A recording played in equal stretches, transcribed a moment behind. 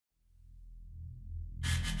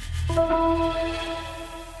Hi,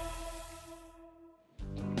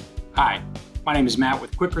 my name is Matt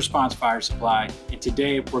with Quick Response Fire Supply, and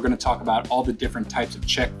today we're going to talk about all the different types of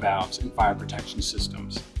check valves in fire protection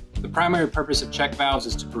systems. The primary purpose of check valves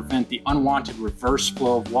is to prevent the unwanted reverse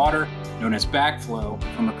flow of water, known as backflow,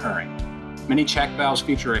 from occurring. Many check valves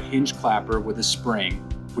feature a hinge clapper with a spring,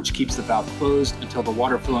 which keeps the valve closed until the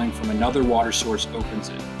water flowing from another water source opens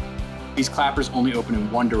it. These clappers only open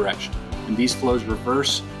in one direction. When these flows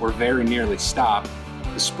reverse or very nearly stop,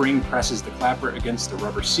 the spring presses the clapper against the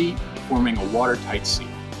rubber seat, forming a watertight seal.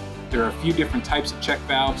 There are a few different types of check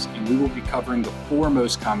valves, and we will be covering the 4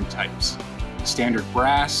 most common types: the standard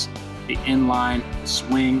brass, the inline, the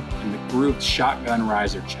swing, and the grooved shotgun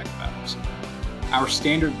riser check valves. Our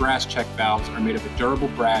standard brass check valves are made of a durable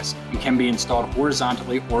brass and can be installed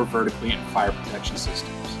horizontally or vertically in fire protection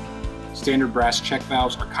systems. Standard brass check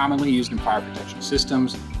valves are commonly used in fire protection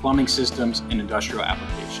systems, plumbing systems, and industrial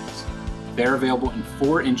applications. They are available in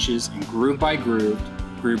 4 inches in groove by grooved,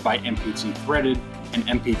 groove by MPT threaded, and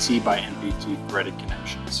MPT by MPT threaded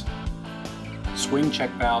connections. Swing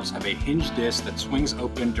check valves have a hinged disc that swings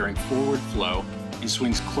open during forward flow and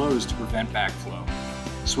swings closed to prevent backflow.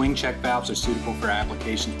 Swing check valves are suitable for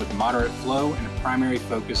applications with moderate flow and a primary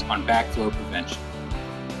focus on backflow prevention.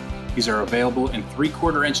 These are available in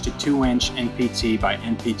 3/4 inch to 2 inch MPT by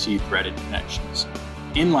MPT threaded connections.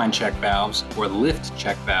 Inline check valves, or lift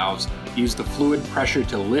check valves, use the fluid pressure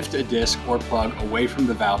to lift a disc or plug away from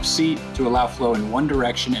the valve seat to allow flow in one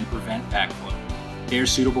direction and prevent backflow. They are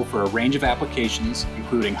suitable for a range of applications,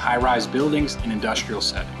 including high-rise buildings and industrial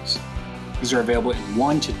settings. These are available in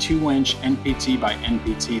 1 to 2 inch MPT by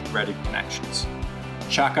MPT threaded connections.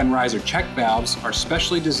 Shotgun riser check valves are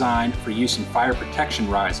specially designed for use in fire protection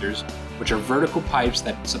risers, which are vertical pipes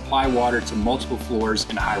that supply water to multiple floors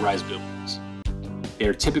in high-rise buildings. They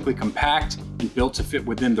are typically compact and built to fit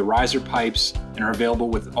within the riser pipes and are available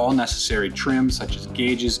with all necessary trim such as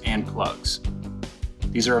gauges and plugs.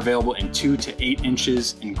 These are available in 2 to 8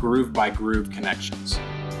 inches in groove by groove connections.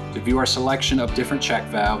 To view our selection of different check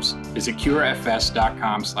valves, visit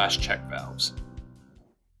QRFS.com/checkvalves.